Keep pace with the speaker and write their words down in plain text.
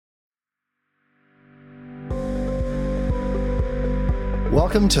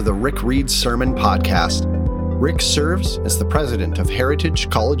Welcome to the Rick Reed Sermon Podcast. Rick serves as the president of Heritage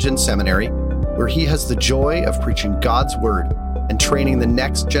College and Seminary, where he has the joy of preaching God's Word and training the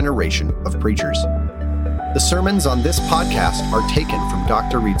next generation of preachers. The sermons on this podcast are taken from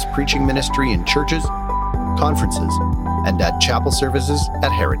Dr. Reed's preaching ministry in churches, conferences, and at chapel services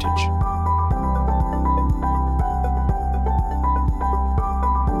at Heritage.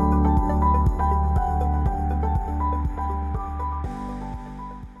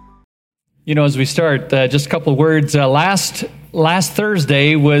 You know, as we start, just a couple of words. Last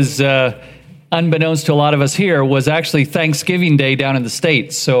Thursday was, unbeknownst to a lot of us here, was actually Thanksgiving Day down in the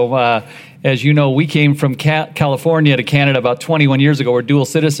States. So, as you know, we came from California to Canada about 21 years ago. We're dual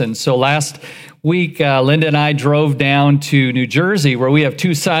citizens. So last week, Linda and I drove down to New Jersey, where we have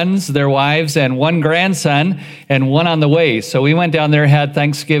two sons, their wives, and one grandson, and one on the way. So we went down there, had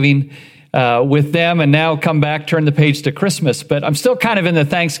Thanksgiving with them, and now come back, turn the page to Christmas. But I'm still kind of in the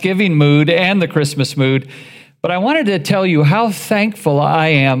Thanksgiving mood and the Christmas mood. But I wanted to tell you how thankful I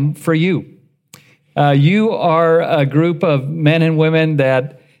am for you. You are a group of men and women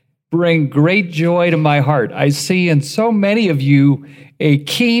that bring great joy to my heart. I see in so many of you a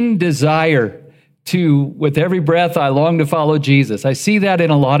keen desire to, with every breath, I long to follow Jesus. I see that in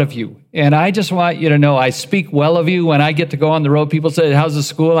a lot of you. And I just want you to know, I speak well of you. When I get to go on the road, people say, how's the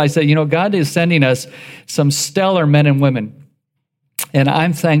school? I say, you know, God is sending us some stellar men and women. And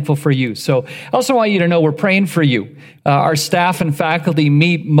I'm thankful for you. So I also want you to know we're praying for you. Our staff and faculty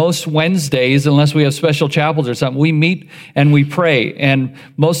meet most Wednesdays, unless we have special chapels or something. We meet and we pray. And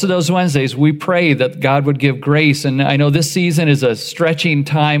most of those Wednesdays, we pray that God would give grace. And I know this season is a stretching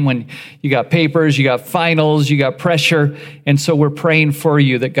time when you got papers, you got finals, you got pressure. And so we're praying for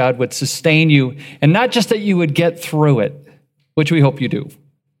you that God would sustain you. And not just that you would get through it, which we hope you do.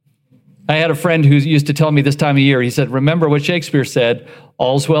 I had a friend who used to tell me this time of year, he said, remember what Shakespeare said,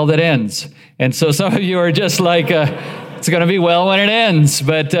 all's well that ends. And so some of you are just like, it's going to be well when it ends.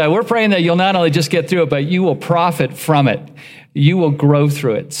 But we're praying that you'll not only just get through it, but you will profit from it. You will grow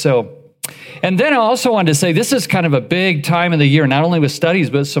through it. So, and then I also wanted to say, this is kind of a big time of the year, not only with studies,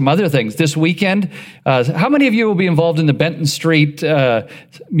 but some other things. This weekend, how many of you will be involved in the Benton Street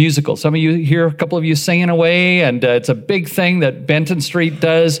musical? Some of you here, a couple of you singing away, and it's a big thing that Benton Street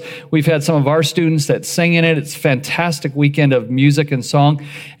does. We've had some of our students that sing in it. It's a fantastic weekend of music and song.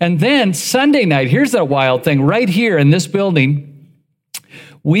 And then Sunday night, here's that wild thing, right here in this building,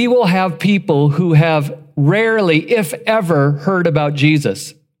 we will have people who have rarely, if ever, heard about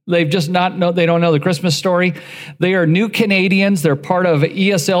Jesus. They've just they don't know the Christmas story. They are new Canadians. They're part of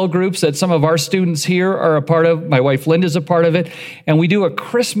ESL groups that some of our students here are a part of. My wife Linda's a part of it. And we do a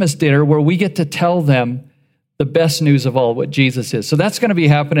Christmas dinner where we get to tell them the best news of all, what Jesus is. So that's going to be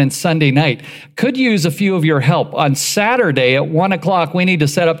happening Sunday night. Could use a few of your help. On Saturday at 1:00, we need to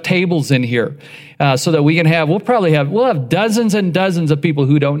set up tables in here so that we can have, we'll have dozens and dozens of people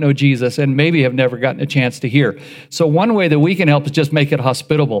who don't know Jesus and maybe have never gotten a chance to hear. So one way that we can help is just make it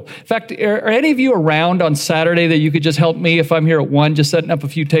hospitable. In fact, are any of you around on Saturday that you could just help me if I'm here at 1, just setting up a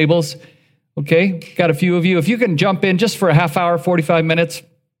few tables? Okay, got a few of you. If you can jump in just for a half hour, 45 minutes,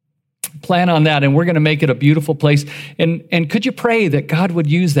 plan on that, and we're going to make it a beautiful place. And could you pray that God would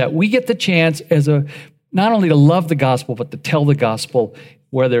use that? We get the chance not only to love the gospel, but to tell the gospel,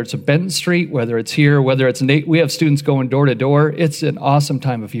 whether it's at Benton Street, whether it's here, whether it's we have students going door to door. It's an awesome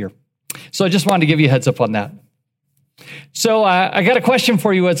time of year. So I just wanted to give you a heads up on that. So I got a question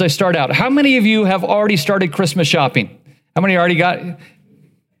for you as I start out. How many of you have already started Christmas shopping? How many already got?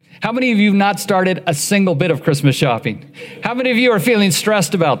 How many of you have not started a single bit of Christmas shopping? How many of you are feeling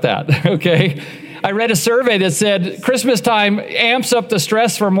stressed about that? Okay. I read a survey that said Christmas time amps up the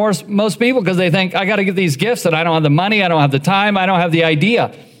stress for most people because they think, I got to get these gifts and I don't have the money, I don't have the time, I don't have the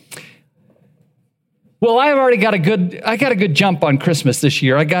idea. Well, I got a good jump on Christmas this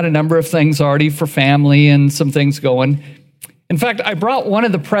year. I got a number of things already for family and some things going. In fact, I brought one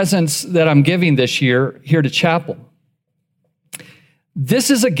of the presents that I'm giving this year here to chapel. This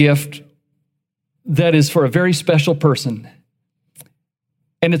is a gift that is for a very special person.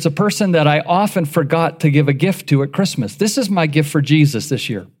 And it's a person that I often forgot to give a gift to at Christmas. This is my gift for Jesus this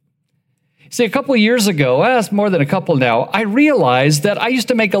year. See, a couple of years ago, it's more than a couple now, I realized that I used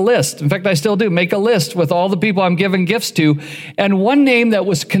to make a list. In fact, I still do, make a list with all the people I'm giving gifts to. And one name that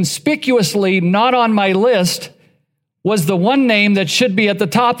was conspicuously not on my list was the one name that should be at the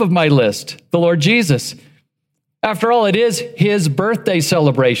top of my list, the Lord Jesus. After all, it is his birthday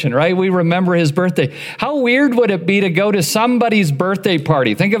celebration, right? We remember his birthday. How weird would it be to go to somebody's birthday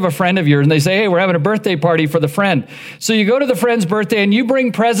party? Think of a friend of yours and they say, hey, we're having a birthday party for the friend. So you go to the friend's birthday and you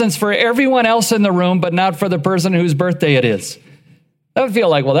bring presents for everyone else in the room, but not for the person whose birthday it is. That would feel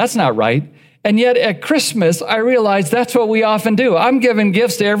like, well, that's not right. And yet at Christmas, I realize that's what we often do. I'm giving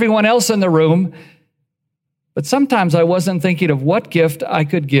gifts to everyone else in the room, but sometimes I wasn't thinking of what gift I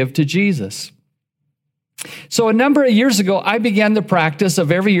could give to Jesus. So a number of years ago, I began the practice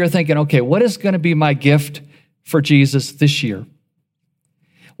of every year thinking, okay, what is going to be my gift for Jesus this year?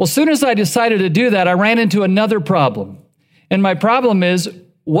 Well, as soon as I decided to do that, I ran into another problem. And my problem is,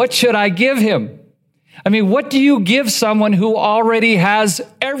 what should I give him? I mean, what do you give someone who already has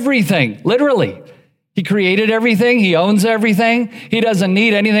everything? Literally. He created everything. He owns everything. He doesn't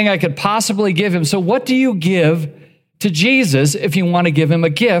need anything I could possibly give him. So what do you give to Jesus if you want to give him a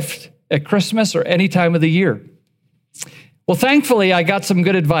gift at Christmas or any time of the year? Well, thankfully, I got some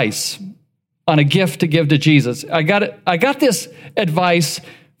good advice on a gift to give to Jesus. I got this advice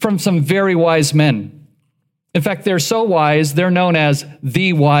from some very wise men. In fact, they're so wise, they're known as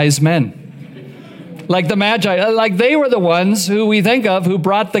the wise men. Like the Magi, like they were the ones who we think of who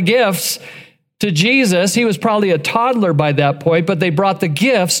brought the gifts to Jesus. He was probably a toddler by that point, but they brought the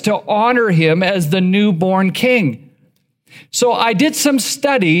gifts to honor him as the newborn king. So I did some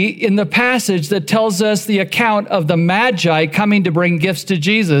study in the passage that tells us the account of the Magi coming to bring gifts to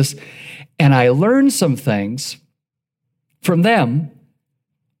Jesus, and I learned some things from them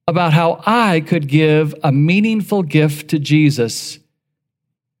about how I could give a meaningful gift to Jesus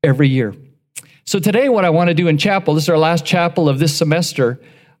every year. So today what I want to do in chapel, this is our last chapel of this semester,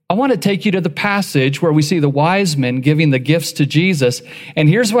 I want to take you to the passage where we see the wise men giving the gifts to Jesus. And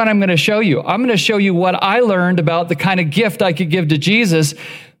here's what I'm going to show you. I'm going to show you what I learned about the kind of gift I could give to Jesus,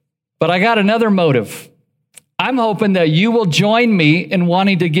 but I got another motive. I'm hoping that you will join me in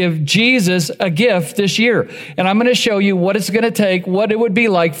wanting to give Jesus a gift this year. And I'm going to show you what it's going to take, what it would be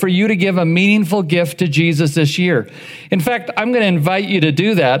like for you to give a meaningful gift to Jesus this year. In fact, I'm going to invite you to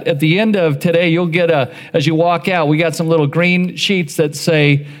do that. At the end of today, you'll get as you walk out, we got some little green sheets that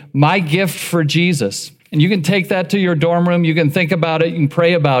say, "My gift for Jesus." And you can take that to your dorm room. You can think about it. You can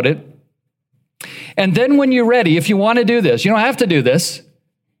pray about it. And then when you're ready, if you want to do this, you don't have to do this.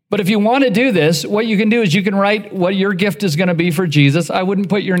 But if you want to do this, what you can do is you can write what your gift is going to be for Jesus. I wouldn't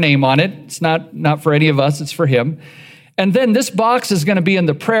put your name on it. It's not for any of us. It's for him. And then this box is going to be in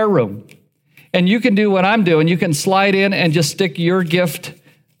the prayer room. And you can do what I'm doing. You can slide in and just stick your gift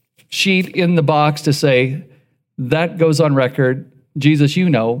sheet in the box to say, that goes on record. Jesus, you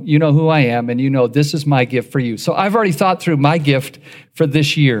know who I am, and you know this is my gift for you. So I've already thought through my gift for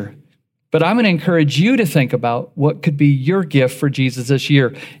this year. But I'm going to encourage you to think about what could be your gift for Jesus this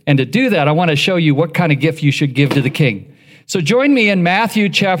year. And to do that, I want to show you what kind of gift you should give to the King. So join me in Matthew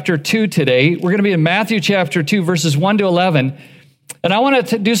chapter 2 today. We're going to be in Matthew chapter 2, verses 1 to 11. And I want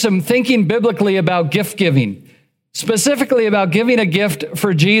to do some thinking biblically about gift giving, specifically about giving a gift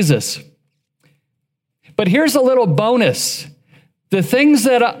for Jesus. But here's a little bonus. The things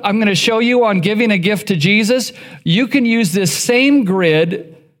that I'm going to show you on giving a gift to Jesus, you can use this same grid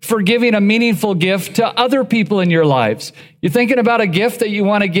for giving a meaningful gift to other people in your lives. You're thinking about a gift that you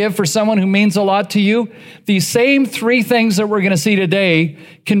want to give for someone who means a lot to you? These same three things that we're going to see today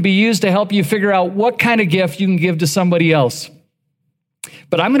can be used to help you figure out what kind of gift you can give to somebody else.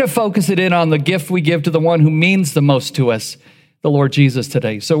 But I'm going to focus it in on the gift we give to the one who means the most to us, the Lord Jesus,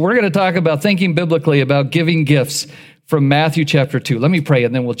 today. So we're going to talk about thinking biblically about giving gifts from Matthew chapter 2. Let me pray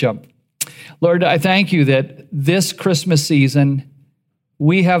and then we'll jump. Lord, I thank you that this Christmas season,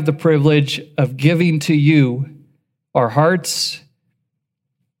 we have the privilege of giving to you our hearts,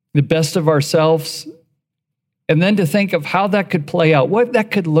 the best of ourselves, and then to think of how that could play out, what that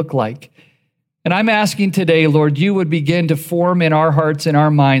could look like. And I'm asking today, Lord, you would begin to form in our hearts and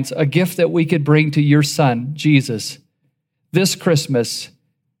our minds a gift that we could bring to your Son, Jesus, this Christmas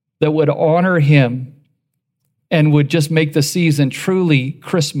that would honor him and would just make the season truly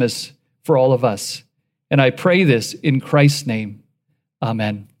Christmas for all of us. And I pray this in Christ's name.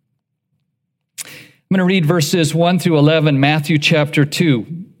 Amen. I'm going to read verses 1 through 11. Matthew chapter 2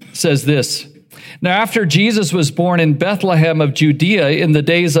 says this. Now, after Jesus was born in Bethlehem of Judea in the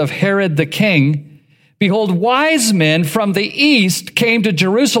days of Herod the king, behold, wise men from the east came to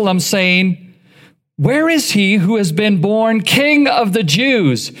Jerusalem saying, "Where is he who has been born King of the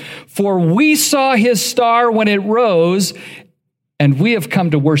Jews? For we saw his star when it rose, and we have come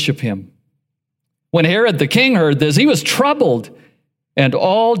to worship him." When Herod the king heard this, he was troubled, and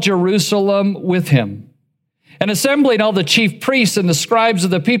all Jerusalem with him. And assembling all the chief priests and the scribes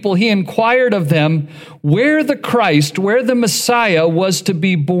of the people, he inquired of them where the Christ, where the Messiah was to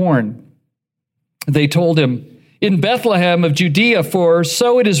be born. They told him, "In Bethlehem of Judea, for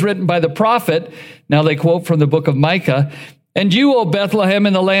so it is written by the prophet." Now they quote from the book of Micah, And you, O Bethlehem,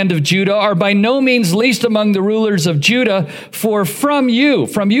 in the land of Judah, are by no means least among the rulers of Judah, for from you,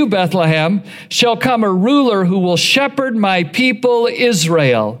 Bethlehem, shall come a ruler who will shepherd my people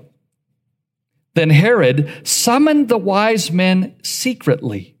Israel." Then Herod summoned the wise men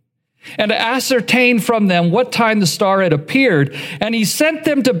secretly and ascertained from them what time the star had appeared. And he sent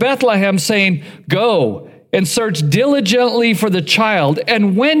them to Bethlehem, saying, "Go and search diligently for the child,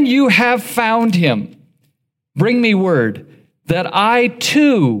 and when you have found him, bring me word, that I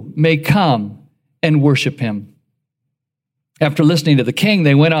too may come and worship him." After listening to the king,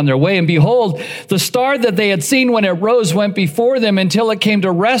 they went on their way, and behold, the star that they had seen when it rose went before them until it came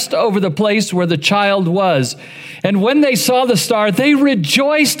to rest over the place where the child was. And when they saw the star, they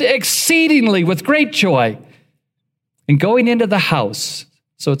rejoiced exceedingly with great joy. And going into the house,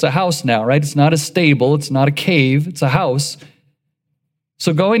 so it's a house now, right? It's not a stable, it's not a cave, it's a house.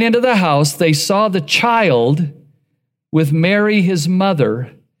 So going into the house, they saw the child with Mary, his mother,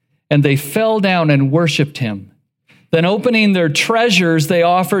 and they fell down and worshiped him. Then opening their treasures, they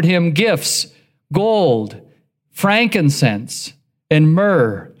offered him gifts, gold, frankincense, and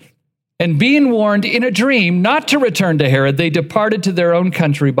myrrh. And being warned in a dream not to return to Herod, they departed to their own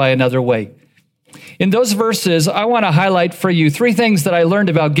country by another way. In those verses, I want to highlight for you 3 things that I learned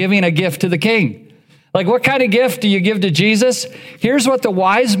about giving a gift to the king. Like, what kind of gift do you give to Jesus? Here's what the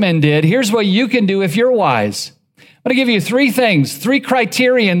wise men did. Here's what you can do if you're wise. I'm going to give you 3 things, 3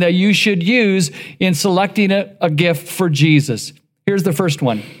 criterion that you should use in selecting a gift for Jesus. Here's the first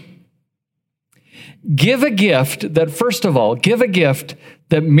one. Give a gift that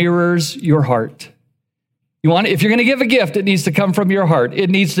mirrors your heart. If you're going to give a gift, it needs to come from your heart. It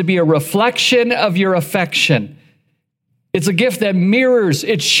needs to be a reflection of your affection. It's a gift that mirrors,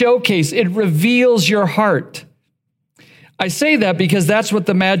 it showcases, it reveals your heart. I say that because that's what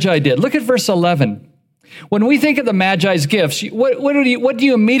the Magi did. Look at verse 11. When we think of the Magi's gifts, what do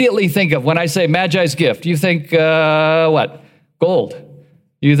you immediately think of when I say Magi's gift? You think what? Gold.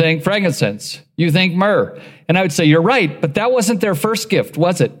 You think frankincense. You think myrrh. And I would say, you're right, but that wasn't their first gift,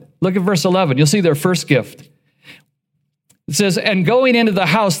 was it? Look at verse 11. You'll see their first gift. It says, "And going into the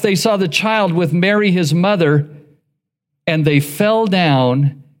house, they saw the child with Mary, his mother, and they fell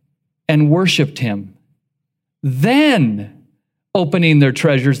down and worshiped him. Then, opening their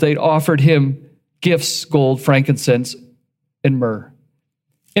treasures, they offered him gifts, gold, frankincense, and myrrh."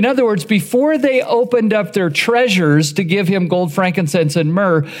 In other words, before they opened up their treasures to give him gold, frankincense, and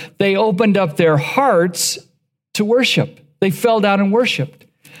myrrh, they opened up their hearts to worship. They fell down and worshiped.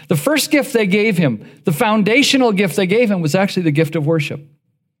 The first gift they gave him, the foundational gift they gave him, was actually the gift of worship.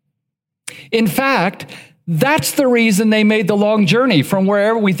 In fact, that's the reason they made the long journey from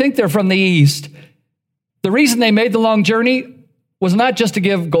wherever we think they're from the east. The reason they made the long journey was not just to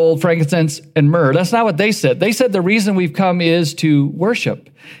give gold, frankincense, and myrrh. That's not what they said. They said the reason we've come is to worship.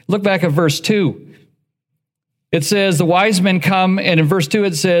 Look back at verse 2. It says, the wise men come, and in verse 2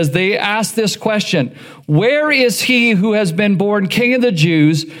 it says, they ask this question, "Where is he who has been born King of the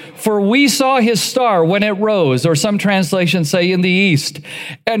Jews? For we saw his star when it rose," or some translations say in the east,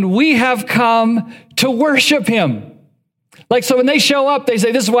 "and we have come to worship him." Like, so when they show up, they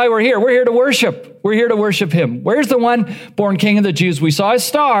say, this is why we're here. We're here to worship. We're here to worship him. Where's the one born King of the Jews? We saw his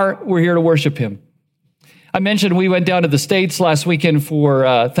star. We're here to worship him. I mentioned we went down to the States last weekend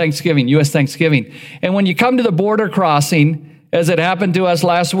for Thanksgiving, U.S. Thanksgiving. And when you come to the border crossing, as it happened to us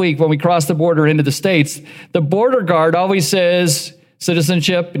last week when we crossed the border into the States, the border guard always says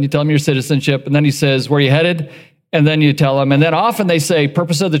citizenship, and you tell him your citizenship, and then he says, "Where are you headed?" And then you tell him, and then often they say,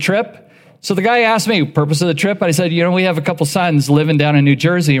 "Purpose of the trip?" So the guy asked me, "Purpose of the trip?" I said, we have a couple sons living down in New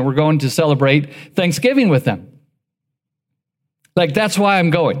Jersey, and we're going to celebrate Thanksgiving with them. Like, that's why I'm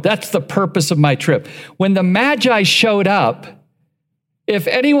going. That's the purpose of my trip. When the Magi showed up, if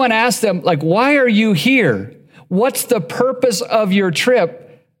anyone asked them, like, "Why are you here? What's the purpose of your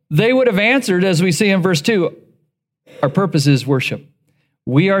trip?" They would have answered, as we see in verse 2, "Our purpose is worship.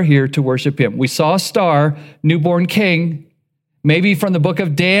 We are here to worship him. We saw a star, newborn king." Maybe from the book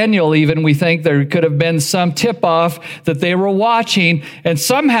of Daniel, even, we think there could have been some tip-off that they were watching, and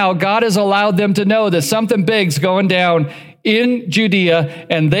somehow God has allowed them to know that something big's going down in Judea,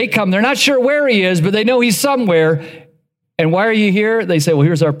 and they come. They're not sure where he is, but they know he's somewhere. And why are you here? They say, well,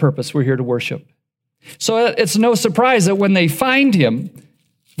 here's our purpose. We're here to worship. So it's no surprise that when they find him,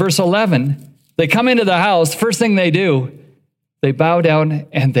 verse 11, they come into the house. First thing they do, they bow down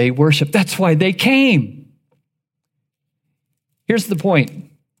and they worship. That's why they came. Here's the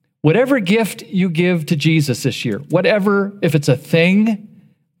point. Whatever gift you give to Jesus this year, whatever, if it's a thing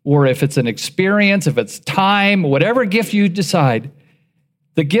or if it's an experience, if it's time, whatever gift you decide,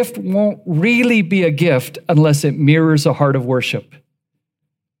 the gift won't really be a gift unless it mirrors a heart of worship.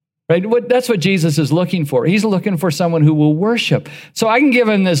 Right? That's what Jesus is looking for. He's looking for someone who will worship. So I can give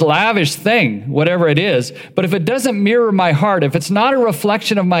him this lavish thing, whatever it is, but if it doesn't mirror my heart, if it's not a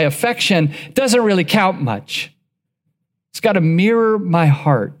reflection of my affection, it doesn't really count much. It's got to mirror my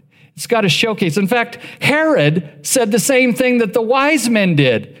heart. It's got to showcase. In fact, Herod said the same thing that the wise men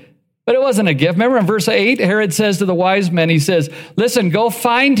did, but it wasn't a gift. Remember in verse 8, Herod says to the wise men, he says, listen, go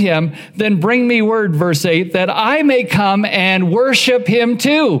find him, then bring me word, verse 8, that I may come and worship him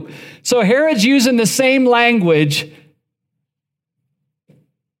too. So Herod's using the same language,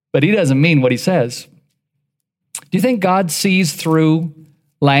 but he doesn't mean what he says. Do you think God sees through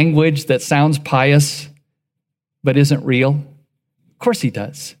language that sounds pious but isn't real? Of course he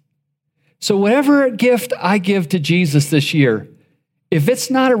does. So whatever gift I give to Jesus this year, if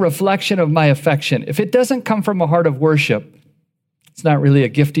it's not a reflection of my affection, if it doesn't come from a heart of worship, it's not really a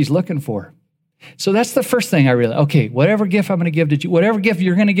gift he's looking for. So that's the first thing I realized. Okay, whatever gift I'm going to give to whatever gift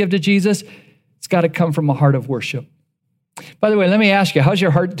you're going to give to Jesus, it's got to come from a heart of worship. By the way, let me ask you, how's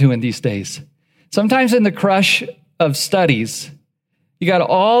your heart doing these days? Sometimes in the crush of studies, you got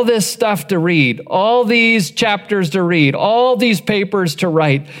all this stuff to read, all these chapters to read, all these papers to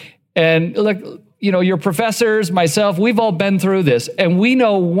write. And look, you know, your professors, myself, we've all been through this. And we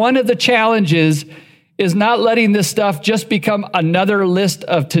know one of the challenges is not letting this stuff just become another list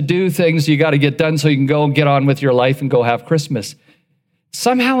of to-do things you got to get done so you can go and get on with your life and go have Christmas.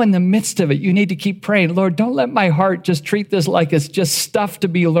 Somehow in the midst of it, you need to keep praying, Lord, don't let my heart just treat this like it's just stuff to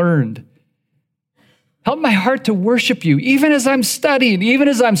be learned. Help my heart to worship you, even as I'm studying, even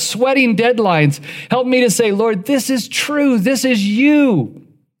as I'm sweating deadlines. Help me to say, Lord, this is true. This is you.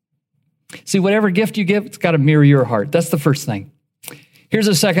 See, whatever gift you give, it's got to mirror your heart. That's the first thing. Here's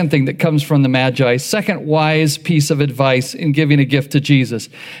a second thing that comes from the Magi. Second wise piece of advice in giving a gift to Jesus.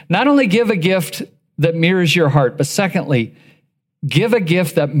 Not only give a gift that mirrors your heart, but secondly, give a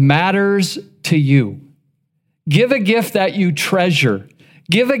gift that matters to you. Give a gift that you treasure.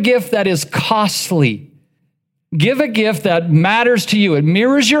 Give a gift that is costly. Give a gift that matters to you. It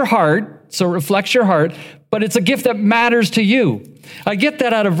mirrors your heart, so it reflects your heart, but it's a gift that matters to you. I get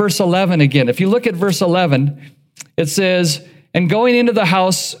that out of verse 11 again. If you look at verse 11, it says, and going into the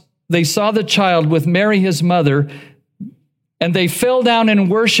house, they saw the child with Mary, his mother, and they fell down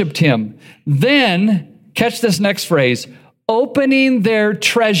and worshiped him. Then, catch this next phrase, opening their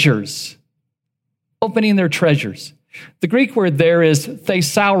treasures. Opening their treasures. The Greek word there is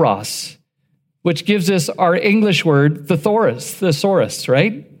thesauros, which gives us our English word thesaurus,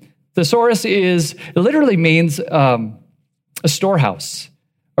 right? Thesaurus literally means a storehouse,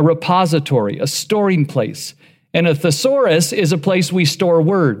 a repository, a storing place. And a thesaurus is a place we store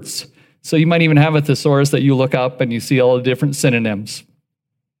words. So you might even have a thesaurus that you look up and you see all the different synonyms.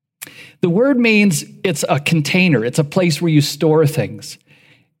 The word means it's a container. It's a place where you store things.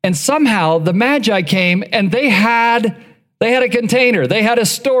 And somehow the Magi came and they had a container. They had a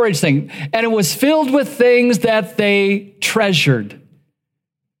storage thing. And it was filled with things that they treasured.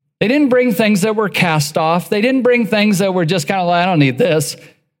 They didn't bring things that were cast off. They didn't bring things that were just kind of like, I don't need this.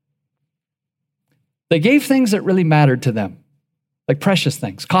 They gave things that really mattered to them, like precious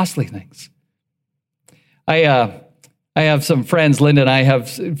things, costly things. I have some friends, Linda and I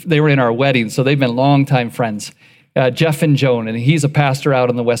they were in our wedding, so they've been longtime friends, Jeff and Joan, and he's a pastor out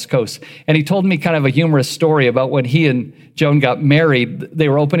on the West Coast. And he told me kind of a humorous story about when he and Joan got married. They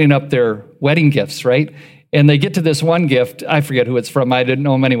were opening up their wedding gifts, right? And they get to this one gift. I forget who it's from. I didn't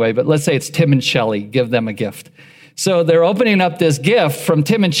know him anyway, but let's say it's Tim and Shelley. Give them a gift. So they're opening up this gift from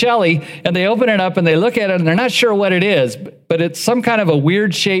Tim and Shelley, and they open it up and they look at it and they're not sure what it is, but it's some kind of a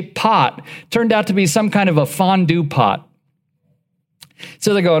weird shaped pot. Turned out to be some kind of a fondue pot.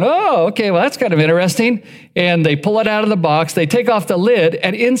 So they're going, oh, okay, well, that's kind of interesting. And they pull it out of the box. They take off the lid,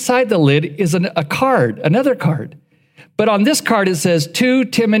 and inside the lid is a card, another card. But on this card, it says, to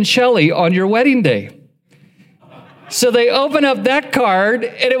Tim and Shelley on your wedding day. So they open up that card,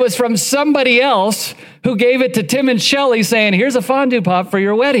 and it was from somebody else who gave it to Tim and Shelley saying, here's a fondue pot for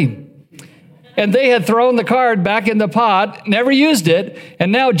your wedding. And they had thrown the card back in the pot, never used it,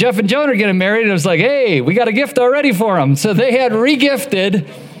 and now Jeff and Joan are getting married, and it was like, hey, we got a gift already for them. So they had regifted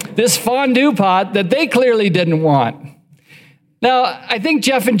this fondue pot that they clearly didn't want. Now, I think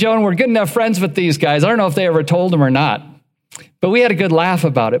Jeff and Joan were good enough friends with these guys. I don't know if they ever told them or not, but we had a good laugh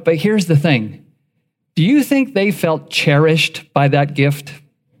about it. But here's the thing. Do you think they felt cherished by that gift?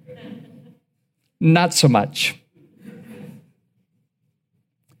 Not so much.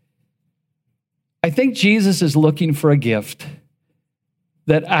 I think Jesus is looking for a gift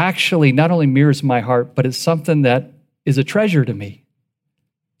that actually not only mirrors my heart, but is something that is a treasure to me.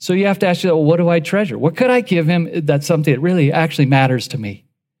 So you have to ask yourself, well, what do I treasure? What could I give him that's something that really actually matters to me?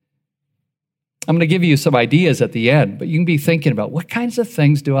 I'm going to give you some ideas at the end, but you can be thinking about what kinds of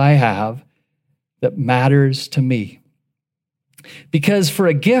things do I have that matters to me? Because for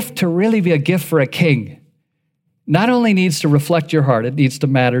a gift to really be a gift for a king, not only needs to reflect your heart, it needs to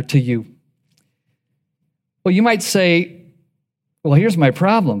matter to you. Well, you might say, well, here's my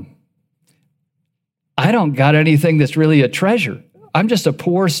problem. I don't got anything that's really a treasure. I'm just a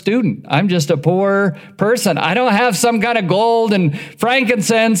poor student. I'm just a poor person. I don't have some kind of gold and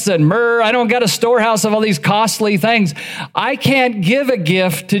frankincense and myrrh. I don't got a storehouse of all these costly things. I can't give a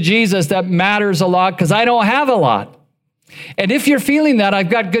gift to Jesus that matters a lot because I don't have a lot. And if you're feeling that, I've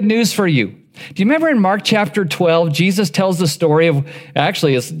got good news for you. Do you remember in Mark chapter 12, Jesus tells the story of,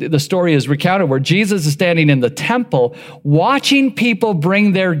 actually the story is recounted where Jesus is standing in the temple watching people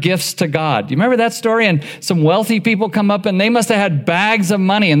bring their gifts to God. Do you remember that story? And some wealthy people come up and they must have had bags of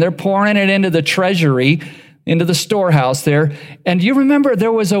money and they're pouring it into the treasury, into the storehouse there. And you remember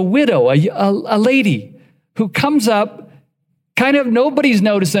there was a widow, a lady who comes up. Kind of nobody's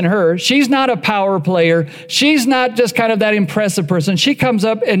noticing her. She's not a power player. She's not just kind of that impressive person. She comes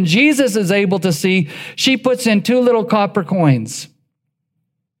up and Jesus is able to see. She puts in 2 little copper coins.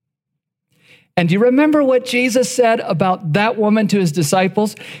 And do you remember what Jesus said about that woman to his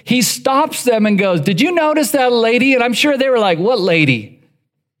disciples? He stops them and goes, did you notice that lady? And I'm sure they were like, what lady?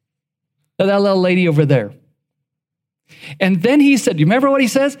 That little lady over there. And then he said, do you remember what he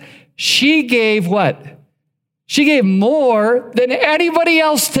says? She gave what? She gave more than anybody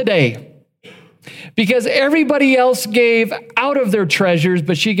else today because everybody else gave out of their treasures,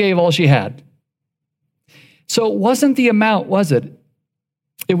 but she gave all she had. So it wasn't the amount, was it?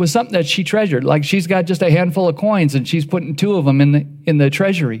 It was something that she treasured. Like she's got just a handful of coins and she's putting 2 of them in the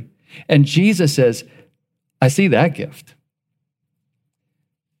treasury. And Jesus says, I see that gift.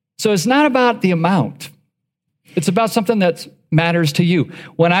 So it's not about the amount. It's about something that matters to you.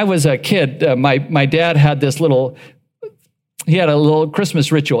 When I was a kid, my dad had he had a little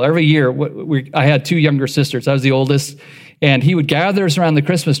Christmas ritual. Every year, I had 2 younger sisters. I was the oldest. And he would gather us around the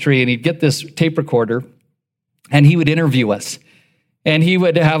Christmas tree and he'd get this tape recorder and he would interview us. And he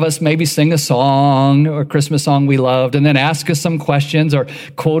would have us maybe sing a song or a Christmas song we loved and then ask us some questions or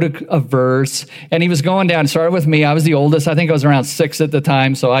quote a verse. And he was going down, started with me. I was the oldest. I think I was around 6 at the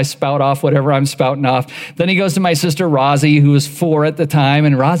time. So I spout off whatever I'm spouting off. Then he goes to my sister, Rosie, who was 4 at the time.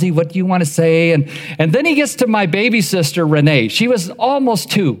 And Rosie, what do you want to say? And then he gets to my baby sister, Renee. She was almost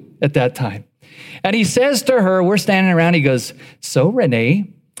 2 at that time. And he says to her, we're standing around. He goes, so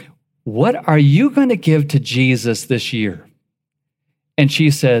Renee, what are you going to give to Jesus this year? And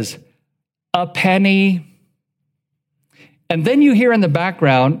she says, a penny. And then you hear in the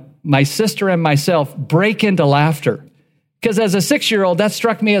background, my sister and myself break into laughter. Because as a 6-year-old, that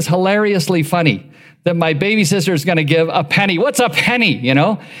struck me as hilariously funny that my baby sister is going to give a penny. What's a penny, you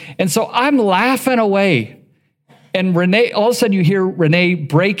know? And so I'm laughing away. And Renee, all of a sudden you hear Renee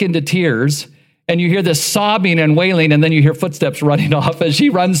break into tears and you hear this sobbing and wailing and then you hear footsteps running off as she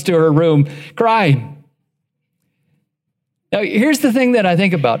runs to her room crying. Now, here's the thing that I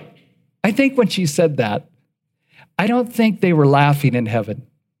think about. I think when she said that, I don't think they were laughing in heaven.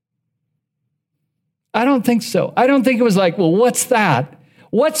 I don't think so. I don't think it was like, well, what's that?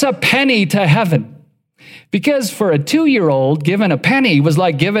 What's a penny to heaven? Because for a 2-year-old, giving a penny was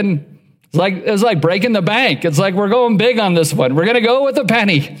like it was like breaking the bank. It's like, we're going big on this one. We're going to go with a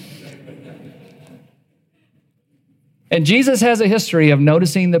penny. And Jesus has a history of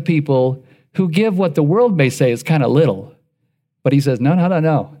noticing the people who give what the world may say is kind of little. But he says, no.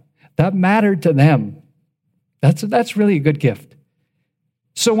 That mattered to them. That's really a good gift.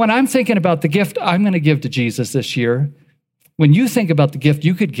 So when I'm thinking about the gift I'm going to give to Jesus this year, when you think about the gift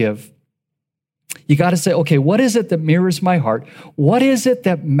you could give, you got to say, okay, what is it that mirrors my heart? What is it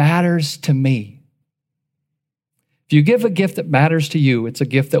that matters to me? If you give a gift that matters to you, it's a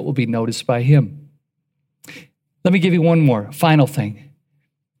gift that will be noticed by him. Let me give you one more, final thing.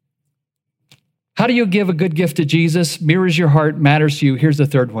 How do you give a good gift to Jesus? Mirrors your heart, matters to you. Here's the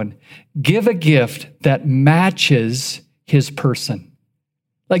third one. Give a gift that matches his person.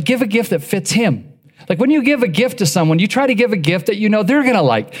 Like give a gift that fits him. Like when you give a gift to someone, you try to give a gift that you know they're going to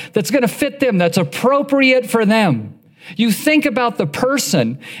like, that's going to fit them, that's appropriate for them. You think about the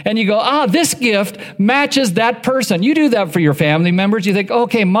person and you go, this gift matches that person. You do that for your family members. You think,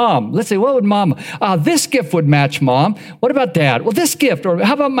 okay, mom, let's say, what would mom? This gift would match mom. What about dad? Well, this gift, or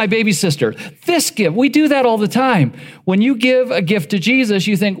how about my baby sister? This gift. We do that all the time. When you give a gift to Jesus,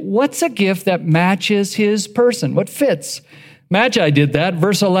 you think, what's a gift that matches his person? What fits? Magi did that.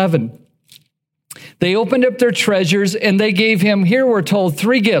 Verse 11. They opened up their treasures and they gave him, here we're told,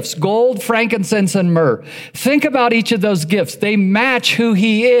 3 gifts: gold, frankincense, and myrrh. Think about each of those gifts. They match who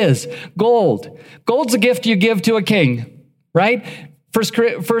he is. Gold. Gold's a gift you give to a king, right?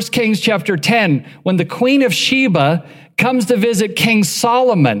 First Kings chapter 10, when the Queen of Sheba comes to visit King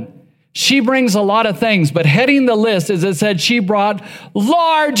Solomon, she brings a lot of things, but heading the list, as it said, she brought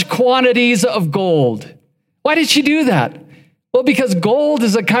large quantities of gold. Why did she do that? Well, because gold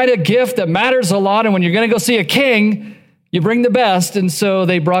is a kind of gift that matters a lot, and when you're going to go see a king, you bring the best, and so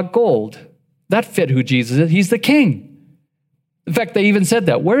they brought gold. That fit who Jesus is. He's the king. In fact, they even said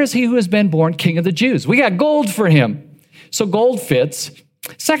that. Where is he who has been born King of the Jews? We got gold for him. So gold fits.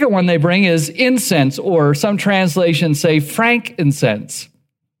 Second one they bring is incense, or some translations say frankincense.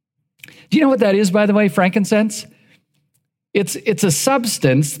 Do you know what that is, by the way, frankincense? It's a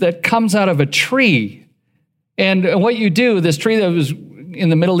substance that comes out of a tree. And what you do, this tree that was in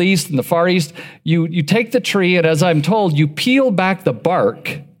the Middle East and the Far East, you take the tree, and as I'm told, you peel back the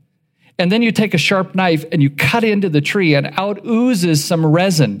bark, and then you take a sharp knife and you cut into the tree, and out oozes some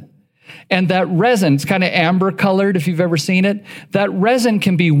resin. And that resin, it's kind of amber colored if you've ever seen it. That resin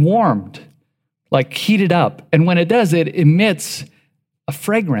can be warmed, like heated up. And when it does, it emits a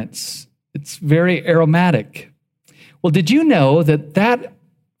fragrance. It's very aromatic. Well, did you know that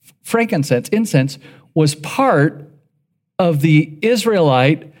frankincense, incense, was part of the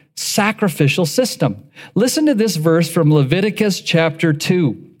Israelite sacrificial system? Listen to this verse from Leviticus chapter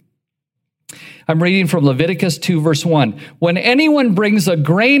 2. I'm reading from Leviticus 2, verse 1. When anyone brings a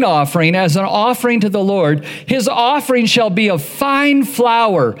grain offering as an offering to the Lord, his offering shall be of fine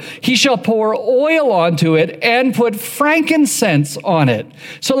flour. He shall pour oil onto it and put frankincense on it.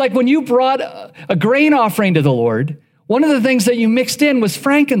 So like when you brought a grain offering to the Lord, one of the things that you mixed in was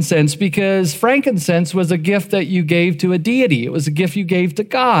frankincense, because frankincense was a gift that you gave to a deity. It was a gift you gave to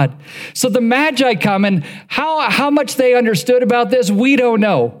God. So the Magi come, and how much they understood about this, we don't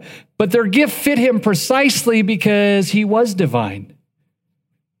know. But their gift fit him precisely because he was divine.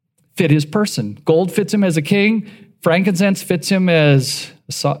 Fit his person. Gold fits him as a king. Frankincense fits him as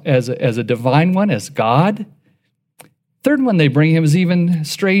a divine one, as God. Third one they bring him is even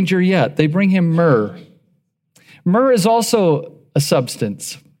stranger yet. They bring him myrrh. Myrrh is also a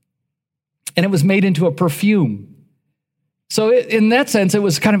substance, and it was made into a perfume. So in that sense, it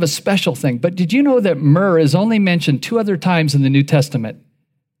was kind of a special thing. But did you know that myrrh is only mentioned 2 other times in the New Testament?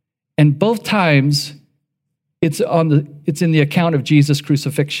 And both times, it's in the account of Jesus'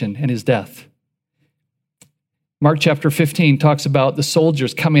 crucifixion and his death. Mark chapter 15 talks about the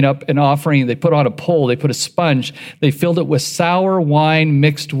soldiers coming up and offering. They put on a pole, they put a sponge, they filled it with sour wine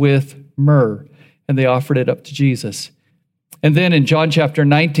mixed with myrrh, and they offered it up to Jesus. And then in John chapter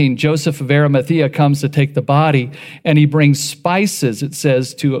 19, Joseph of Arimathea comes to take the body, and he brings spices, it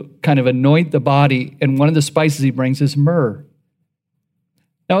says, to kind of anoint the body, and one of the spices he brings is myrrh.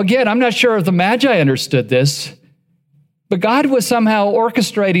 Now again, I'm not sure if the Magi understood this, but God was somehow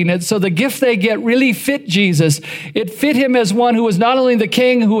orchestrating it so the gift they get really fit Jesus. It fit him as one who was not only the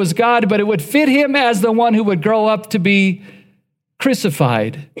king who was God, but it would fit him as the one who would grow up to be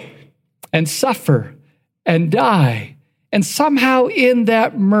crucified and suffer and die. And somehow in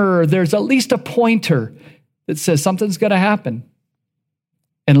that myrrh, there's at least a pointer that says something's going to happen.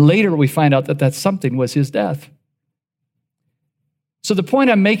 And later we find out that that something was his death. So the point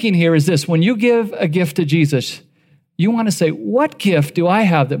I'm making here is this: when you give a gift to Jesus, you want to say, what gift do I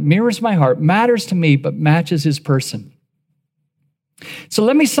have that mirrors my heart, matters to me, but matches his person? So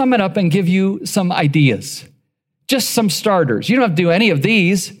let me sum it up and give you some ideas, just some starters. You don't have to do any of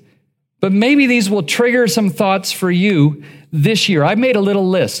these, but maybe these will trigger some thoughts for you this year. I made a little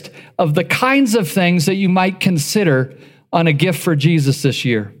list of the kinds of things that you might consider on a gift for Jesus this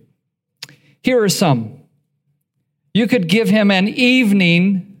year. Here are some. You could give him an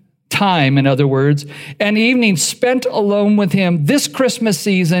evening time, in other words, an evening spent alone with him this Christmas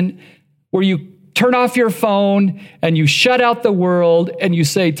season, where you turn off your phone and you shut out the world and you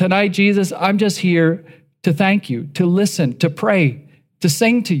say, tonight, Jesus, I'm just here to thank you, to listen, to pray, to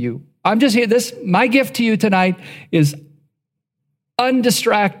sing to you. I'm just here. My gift to you tonight is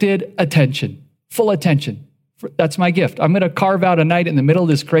undistracted attention, full attention. That's my gift. I'm going to carve out a night in the middle of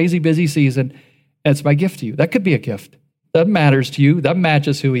this crazy busy season. That's my gift to you. That could be a gift. That matters to you. That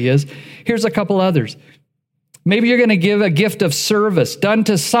matches who he is. Here's a couple others. Maybe you're going to give a gift of service done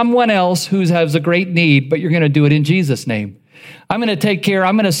to someone else who has a great need, but you're going to do it in Jesus' name. I'm going to take care.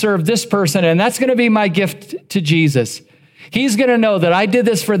 I'm going to serve this person, and that's going to be my gift to Jesus. He's going to know that I did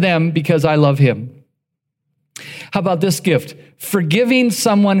this for them because I love him. How about this gift? Forgiving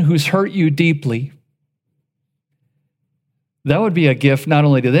someone who's hurt you deeply. that would be a gift not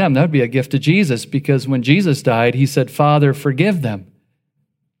only to them, that would be a gift to Jesus, because when Jesus died, he said, Father, forgive them.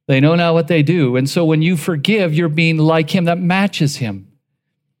 They know not what they do. And so when you forgive, you're being like him. That matches him.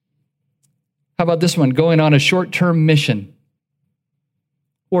 How about this one? Going on a short-term mission,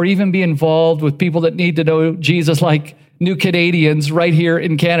 or even be involved with people that need to know Jesus, like new Canadians right here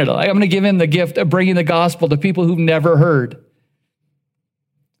in Canada. I'm going to give him the gift of bringing the gospel to people who've never heard.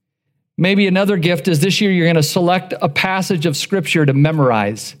 Maybe another gift is this year you're going to select a passage of Scripture to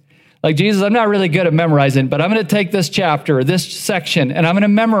memorize. Like, Jesus, I'm not really good at memorizing, but I'm going to take this chapter or this section and I'm going to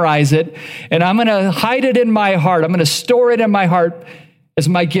memorize it and I'm going to hide it in my heart. I'm going to store it in my heart as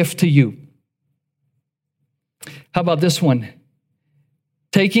my gift to you. How about this one?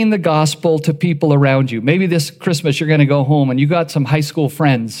 Taking the gospel to people around you. Maybe this Christmas you're going to go home and you got some high school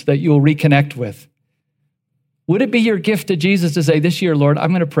friends that you'll reconnect with. Would it be your gift to Jesus to say, this year, Lord,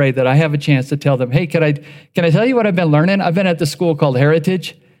 I'm going to pray that I have a chance to tell them, hey, can I tell you what I've been learning? I've been at the school called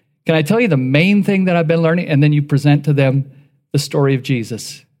Heritage. Can I tell you the main thing that I've been learning? And then you present to them the story of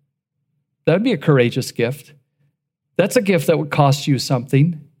Jesus. That would be a courageous gift. That's a gift that would cost you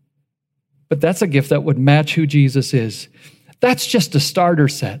something, but that's a gift that would match who Jesus is. That's just a starter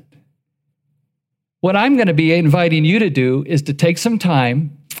set. What I'm going to be inviting you to do is to take some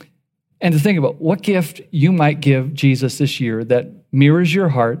time and to think about what gift you might give Jesus this year that mirrors your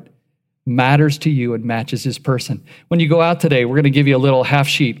heart, matters to you, and matches his person. When you go out today, we're going to give you a little half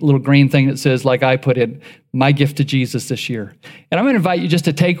sheet, a little green thing that says, like I put in, my gift to Jesus this year. And I'm going to invite you just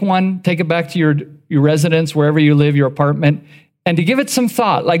to take one, take it back to your residence, wherever you live, your apartment, and to give it some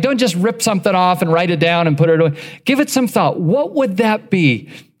thought. Like, don't just rip something off and write it down and put it away. Give it some thought. What would that be?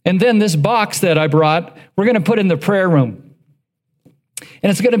 And then this box that I brought, we're going to put in the prayer room. And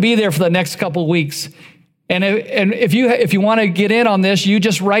it's going to be there for the next couple weeks. And if you want to get in on this, you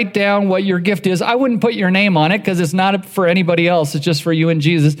just write down what your gift is. I wouldn't put your name on it because it's not for anybody else. It's just for you and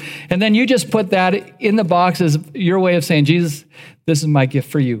Jesus. And then you just put that in the box as your way of saying, Jesus, this is my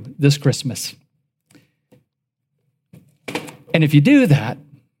gift for you this Christmas. And if you do that,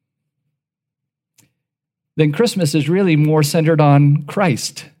 then Christmas is really more centered on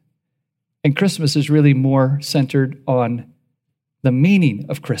Christ. And Christmas is really more centered on the meaning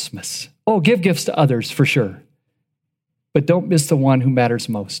of Christmas. Oh, give gifts to others for sure, but don't miss the one who matters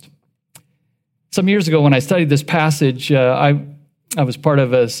most. Some years ago when I studied this passage, I was part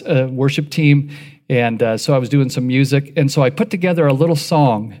of a worship team, and so I was doing some music, and so I put together a little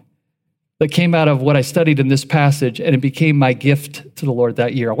song that came out of what I studied in this passage, and it became my gift to the Lord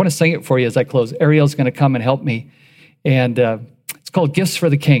that year. I want to sing it for you as I close. Ariel's going to come and help me, and it's called Gifts for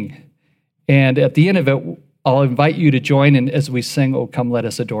the King. And at the end of it, I'll invite you to join in as we sing, "Oh, Come Let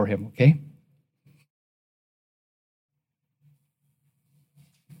Us Adore Him," okay?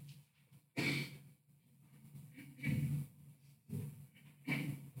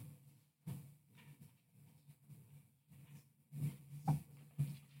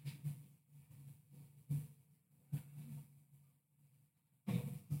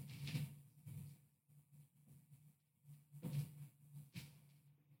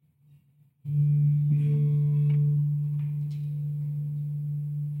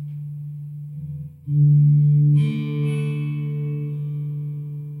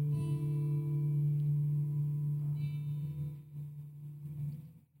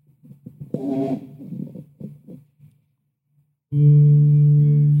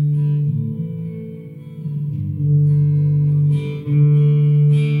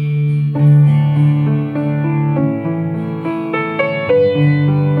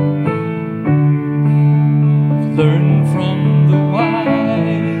 Learn from the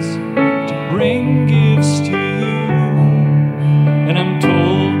wise to bring gifts to you, and I'm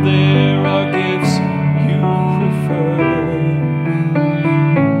told there are gifts you prefer.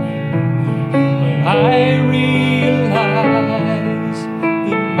 But I realize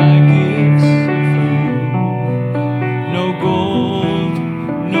that my gifts are few. No gold,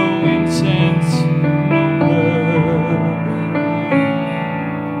 no incense, no myrrh.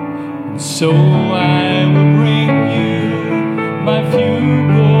 So I will bring my few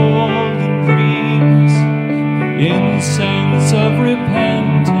golden dreams, the incense of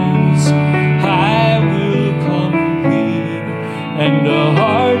repentance I will complete, and a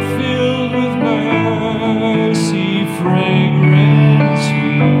heart filled with mercy, fragrant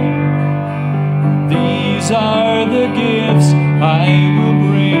sweet. These are the gifts I will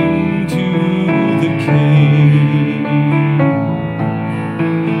bring to the King.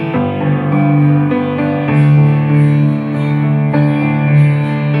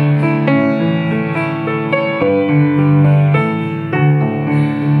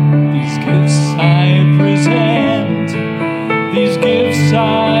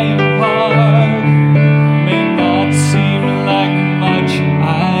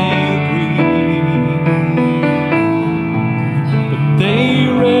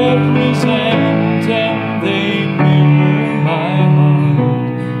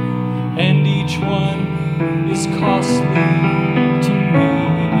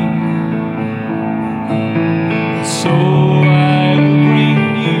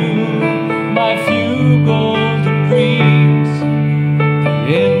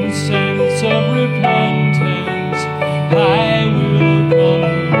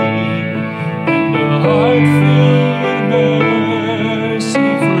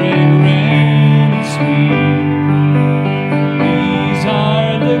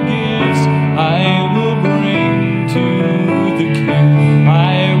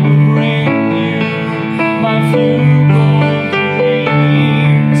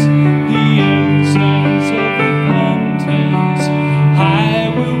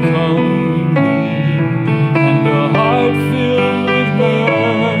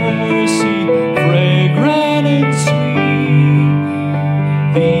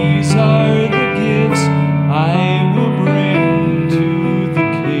 These are the gifts I will bring to the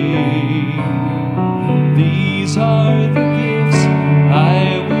King. These are the gifts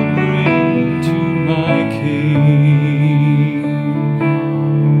I will bring to my King.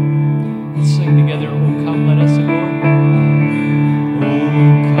 Let's sing together, "Oh come, let us adore." Oh,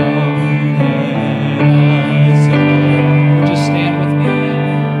 come, let us adore. Just stand with me on that.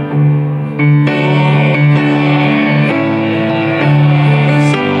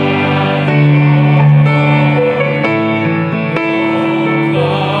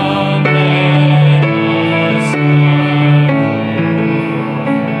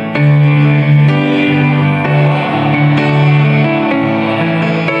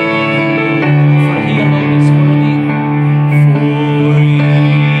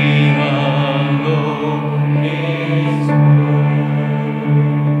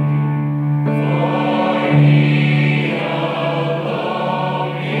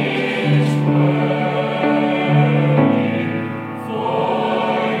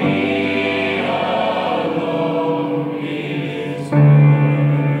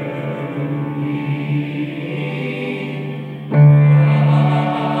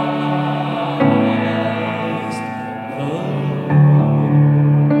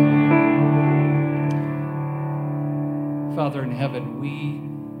 Father in heaven, we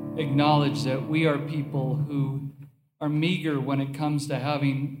acknowledge that we are people who are meager when it comes to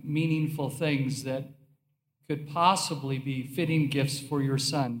having meaningful things that could possibly be fitting gifts for your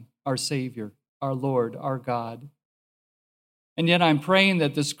Son, our Savior, our Lord, our God. And yet I'm praying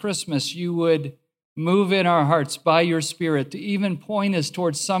that this Christmas you would move in our hearts by your Spirit to even point us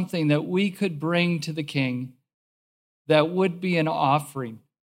towards something that we could bring to the King that would be an offering,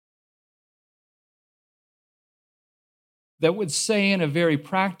 that would say in a very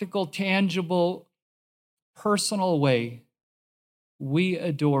practical, tangible, personal way, we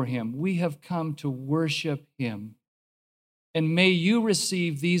adore him. We have come to worship him. And may you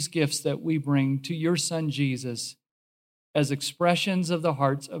receive these gifts that we bring to your Son, Jesus, as expressions of the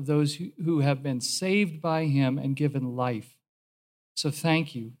hearts of those who have been saved by him and given life. So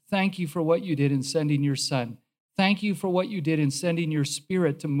thank you. Thank you for what you did in sending your Son. Thank you for what you did in sending your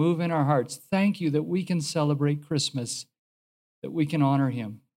Spirit to move in our hearts. Thank you that we can celebrate Christmas, that we can honor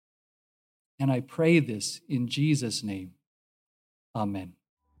him. And I pray this in Jesus' name. Amen.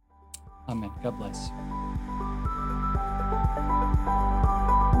 Amen. God bless.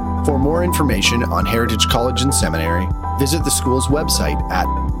 For more information on Heritage College and Seminary, visit the school's website at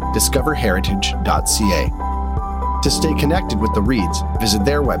discoverheritage.ca. To stay connected with the Reeds, visit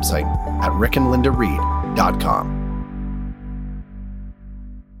their website at rickandlindareed.com.